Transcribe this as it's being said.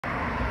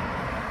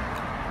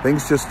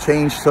Things just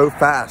change so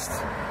fast.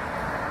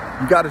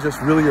 You got to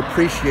just really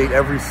appreciate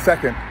every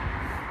second.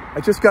 I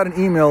just got an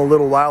email a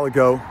little while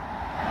ago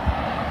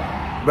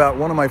about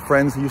one of my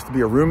friends who used to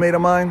be a roommate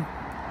of mine,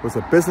 was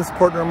a business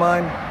partner of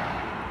mine,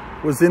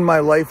 was in my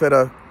life at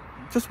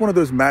just one of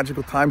those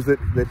magical times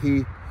that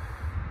he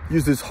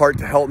used his heart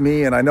to help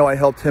me. And I know I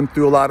helped him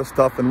through a lot of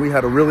stuff, and we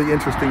had a really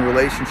interesting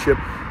relationship.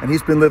 And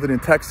he's been living in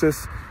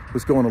Texas,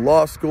 was going to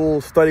law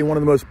school, studying, one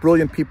of the most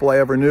brilliant people I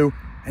ever knew,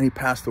 and he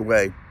passed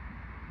away.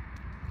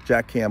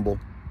 Jack Campbell,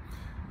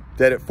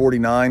 dead at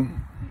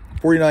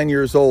 49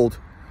 years old.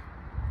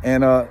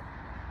 And I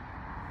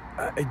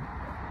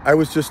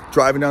was just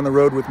driving down the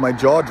road with my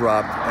jaw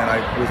dropped, and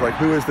I was like,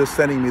 who is this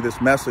sending me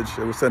this message?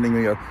 It was sending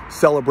me a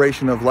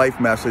celebration of life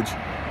message.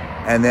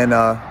 And then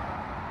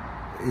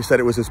he said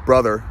it was his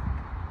brother,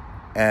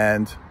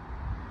 and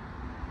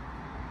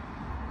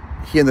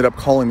he ended up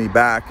calling me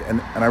back,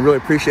 and I really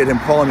appreciate him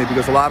calling me,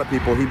 because a lot of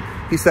people,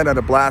 he sent out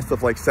a blast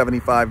of like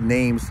 75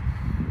 names,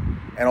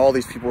 and all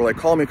these people were like,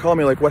 call me,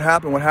 like, what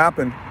happened?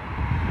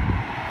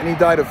 And he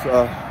died of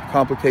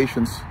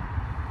complications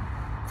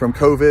from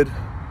COVID,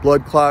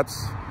 blood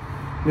clots,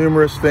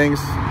 numerous things.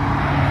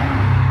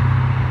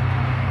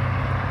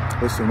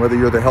 Listen, whether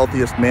you're the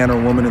healthiest man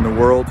or woman in the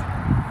world,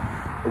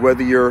 or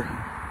whether you're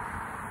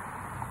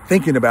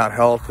thinking about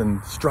health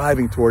and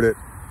striving toward it,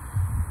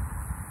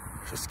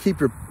 just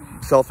keep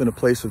yourself in a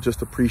place of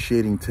just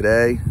appreciating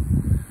today.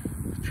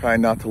 Try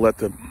not to let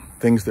the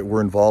things that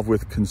we're involved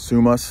with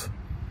consume us.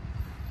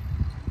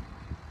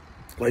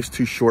 Life's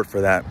too short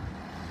for that,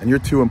 and you're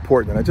too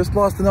important. And I just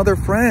lost another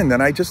friend,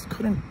 and I just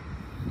couldn't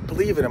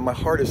believe it, and my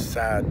heart is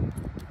sad.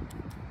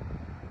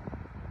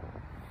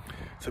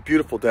 It's a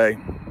beautiful day.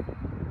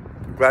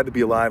 I'm glad to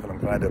be alive, and I'm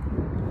glad to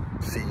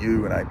see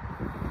you, and I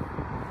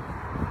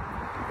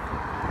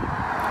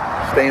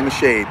stay in the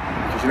shade,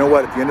 because you know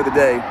what, at the end of the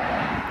day,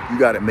 you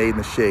got it made in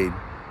the shade.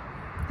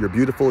 You're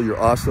beautiful, you're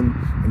awesome,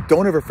 and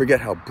don't ever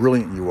forget how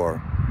brilliant you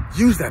are.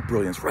 Use that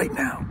brilliance right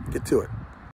now. Get to it.